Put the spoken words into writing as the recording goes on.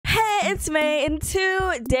it's May, and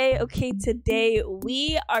today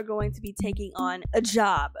we are going to be taking on a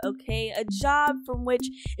job, okay? A job from which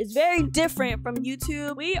is very different from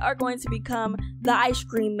YouTube. We are going to become the ice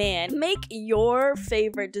cream man. Make your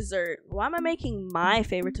favorite dessert. Why am I making my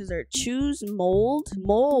favorite dessert? Choose mold,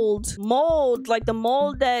 like the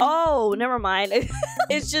mold that, oh, never mind.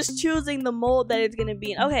 It's just choosing the mold that it's gonna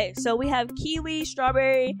be in. Okay, so we have kiwi,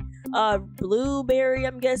 strawberry, blueberry,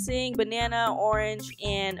 I'm guessing, banana, orange,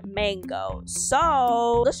 and mango.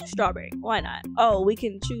 So let's do strawberry. Why not? Oh, we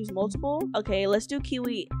can choose multiple. Okay, let's do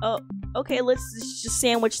kiwi. Oh, okay, let's just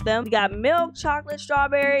sandwich them. We got milk, chocolate,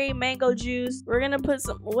 strawberry, mango juice. We're gonna put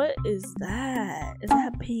some, what is that? Is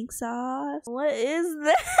that pink sauce? What is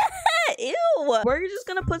that? Ew. We're just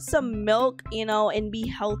gonna put some milk, you know, and be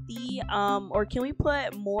healthy. Or can we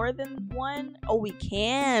put more than one? Oh, we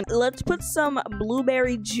can. Let's put some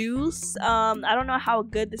blueberry juice. I don't know how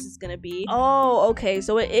good this is gonna be. Oh, okay,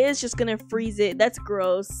 so it is just gonna freeze it. That's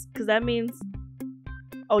gross, because that means,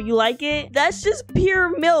 oh, you like it? That's just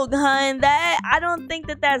pure milk, hun. I don't think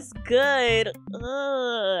that's good.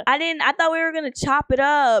 Ugh. I thought we were gonna chop it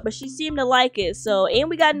up, but she seemed to like it. So, and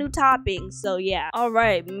we got new toppings. So yeah. All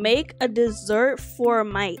right, make a dessert for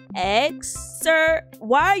my ex. Sir,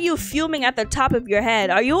 why are you fuming at the top of your head?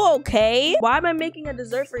 Are you okay? Why am I making a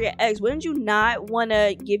dessert for your ex? Wouldn't you not want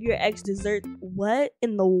to give your ex dessert? What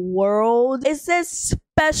in the world? It says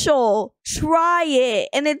special. Try it.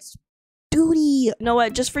 And it's duty. You know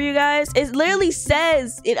what, just for you guys, it literally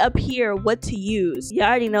says it up here what to use. You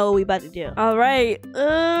already know what we about to do. All right.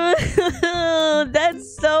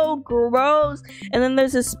 That's so gross. And then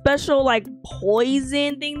there's a special like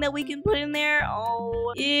poison thing that we can put in there.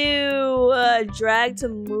 Oh, ew. Drag to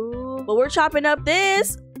move. But we're chopping up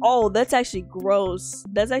this. Oh, that's actually gross.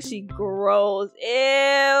 That's actually gross.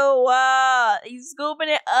 Ew. He's scooping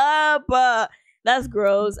it up. That's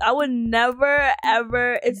gross. I would never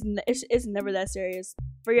ever, it's never that serious.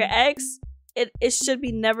 For your ex, it should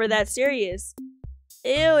be never that serious.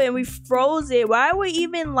 Ew, and we froze it. Why are we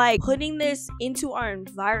even like putting this into our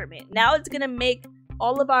environment? Now it's gonna make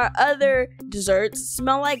all of our other desserts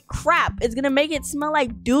smell like crap. It's gonna make it smell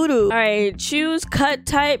like doo-doo. All right, choose cut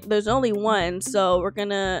type. There's only one, so we're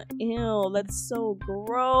gonna, ew, that's so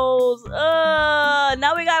gross.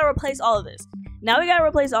 Now we gotta replace all of this.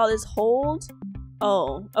 Hold.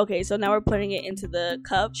 Oh, okay, so now we're putting it into the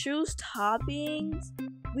cup. Choose toppings.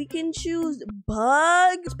 We can choose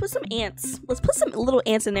bugs. Let's put some ants. Let's put some little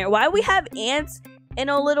ants in there. Why do we have ants in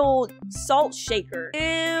a little salt shaker?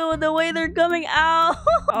 Ew, the way they're coming out.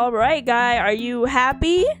 All right, guy, are you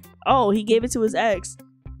happy? Oh, he gave it to his ex.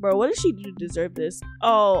 Bro, what did she do to deserve this?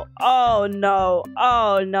 Oh no,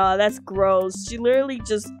 that's gross. She literally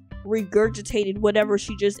just regurgitated whatever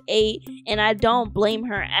she just ate, and I don't blame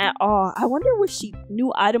her at all. I wonder what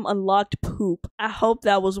new item unlocked poop. I hope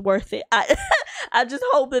that was worth it. I just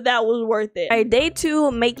hope that was worth it. All right, day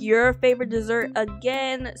 2, make your favorite dessert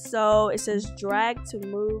again. So it says drag to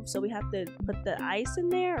move, so we have to put the ice in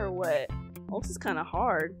there or what? Oh, this is kind of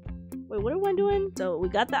hard. Wait, what am I doing? So we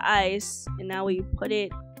got the ice, and now we put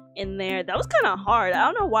it in there. That was kind of hard. I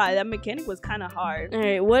don't know why. That mechanic was kind of hard. All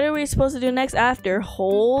right, what are we supposed to do next after?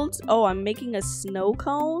 Hold. Oh, I'm making a snow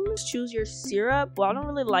cone. Choose your syrup. Well, I don't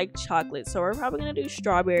really like chocolate, so we're probably gonna do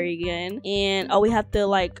strawberry again. And oh, we have to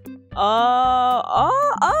like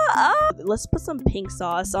let's put some pink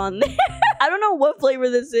sauce on there. I don't know what flavor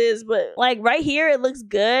this is, but like right here it looks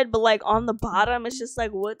good, but like on the bottom it's just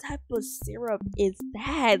like, what type of syrup is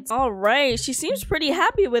that? All right, she seems pretty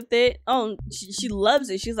happy with it. Oh, she loves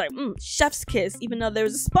it. She's like, chef's kiss, even though there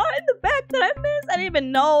was a spot in the back that I missed. I didn't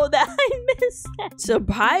even know that I missed that.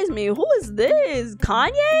 Surprise me. Who is this?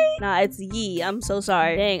 Kanye? Nah, it's Yee. I'm so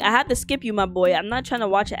sorry. Dang, I have to skip you, my boy. I'm not trying to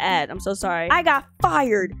watch an ad. I'm so sorry. I got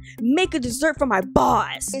fired. Make a dessert for my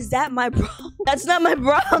boss. Is that my problem? That's not my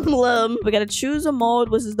problem. We gotta choose a mold,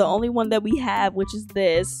 which is the only one that we have, which is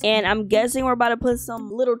this. And I'm guessing we're about to put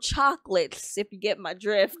some little chocolates, if you get my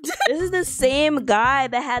drift. This is the same guy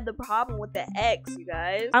that had the problem with the ex, you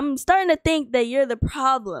guys. I'm starting to think that you're the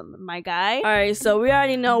problem, my guy. All right, so we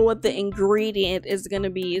already know what the ingredient is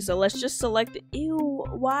gonna be. So let's just select it. Ew,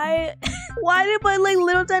 why? Why did I put like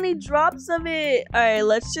little tiny drops of it? All right,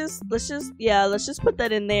 let's just put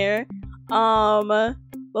that in there.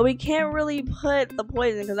 But we can't really put the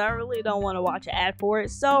poison because I really don't want to watch an ad for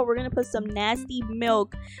it. So we're gonna put some nasty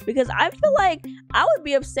milk, because I feel like I would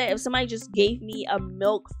be upset if somebody just gave me a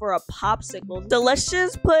milk for a popsicle. So let's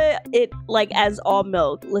just put it like as all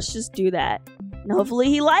milk. Let's just do that. and hopefully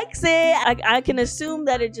he likes it. I can assume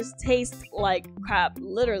that it just tastes like crap,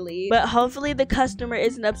 literally. But hopefully the customer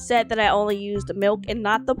isn't upset that I only used the milk and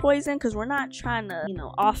not the poison, because we're not trying to, you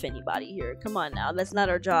know, off anybody here. Come on now, that's not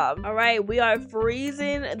our job. All right, we are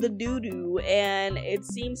freezing the doo-doo, and it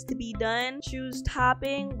seems to be done. Choose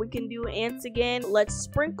topping. We can do ants again. Let's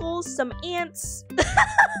sprinkle some ants.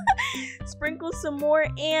 Sprinkle some more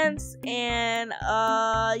ants, and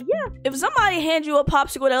yeah. If somebody hands you a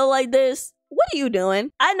popsicle that look like this, what are you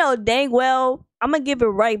doing? I know dang well I'm gonna give it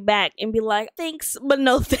right back and be like, thanks, but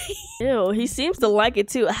no thanks. Ew, he seems to like it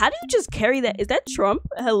too. How do you just carry that? Is that Trump?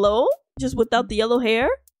 Hello? Just without the yellow hair?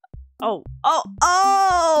 Oh.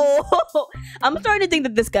 I'm starting to think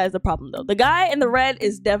that this guy's the problem though. The guy in the red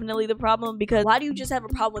is definitely the problem, because why do you just have a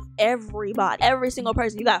problem with everybody? Every single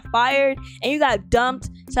person. You got fired and you got dumped.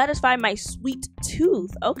 Satisfy my sweet tooth.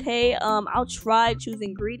 Okay, I'll try choose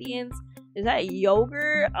ingredients. Is that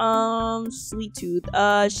yogurt? Sweet tooth.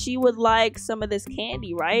 She would like some of this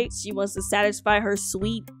candy, right? She wants to satisfy her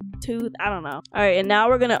sweet tooth. I don't know. All right, and now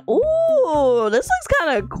we're gonna. Ooh, this looks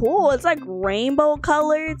kind of cool. It's like rainbow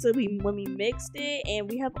colored. So when we mixed it, and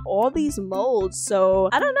we have all these molds. So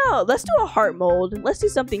I don't know. Let's do a heart mold. Let's do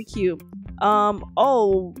something cute.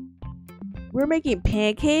 Oh. We're making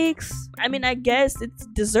pancakes. I mean, I guess it's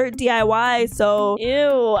dessert DIY, so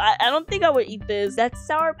ew. I don't think I would eat this. That's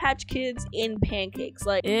Sour Patch Kids in pancakes.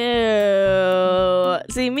 Like, ew.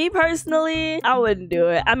 See, me personally, I wouldn't do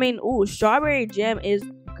it. I mean, ooh, strawberry jam is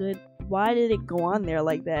good. Why did it go on there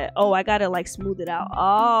like that? Oh, I gotta like smooth it out.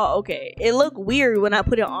 Oh, okay. It looked weird when I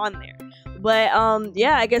put it on there. But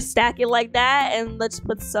yeah, I guess stack it like that, and let's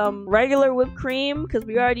put some regular whipped cream, because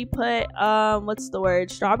we already put what's the word,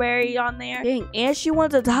 strawberry on there. Dang, and she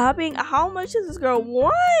wants a topping. How much does this girl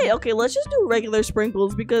want? Okay, let's just do regular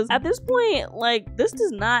sprinkles, because at this point, like, this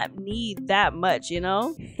does not need that much, you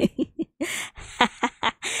know.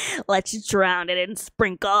 Let's drown it in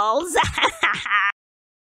sprinkles.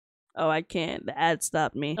 Oh, I can't. The ad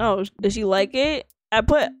stopped me. Oh, does she like it? I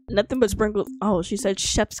put nothing but sprinkles. Oh, she said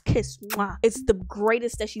chef's kiss. Mwah. It's the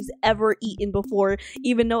greatest that she's ever eaten before,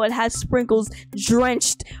 even though it has sprinkles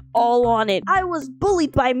drenched all on it. I was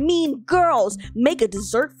bullied by mean girls. Make a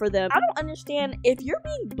dessert for them. I don't understand if you're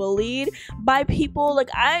being bullied by people. Like,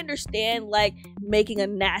 I understand like making a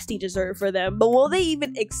nasty dessert for them, but will they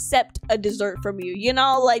even accept a dessert from you? You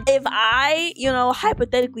know, like if I, you know,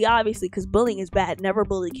 hypothetically, obviously, because bullying is bad, never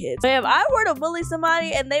bully kids. But if I were to bully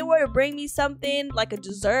somebody and they were to bring me something like a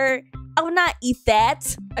dessert, I would not eat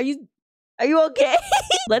that. Are you okay?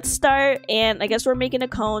 Let's start, and I guess we're making a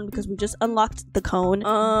cone because we just unlocked the cone.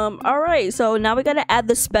 All right, so now we gotta add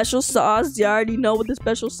the special sauce. You already know what the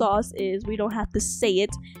special sauce is. We don't have to say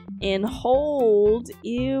it. And hold.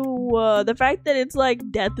 Ew. The fact that it's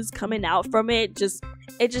like death is coming out from it just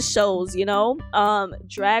shows, you know.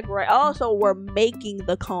 Drag right. Also, we're making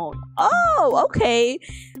the cone. Oh, okay.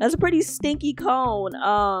 That's a pretty stinky cone.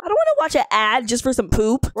 I don't want to watch an ad just for some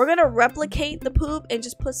poop. We're gonna replicate the poop and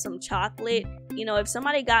just put some chocolate. You know, if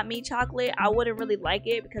somebody got me chocolate, I wouldn't really like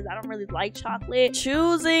it because I don't really like chocolate.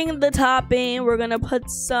 Choosing the topping, we're gonna put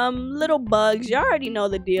some little bugs. You already know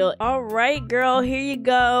the deal. All right, girl, here you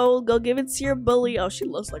go. Go give it to your bully. Oh, she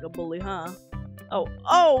looks like a bully, huh?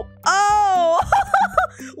 Oh.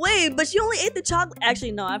 Wait, but she only ate the chocolate.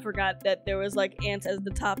 Actually, no, I forgot that there was like ants as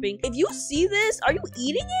the topping. If you see this, are you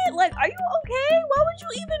eating it? Like, are you okay? Why would you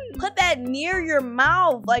even put that near your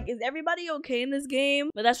mouth? Like, is everybody okay in this game?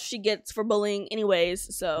 But that's what she gets for bullying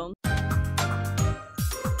anyways, so.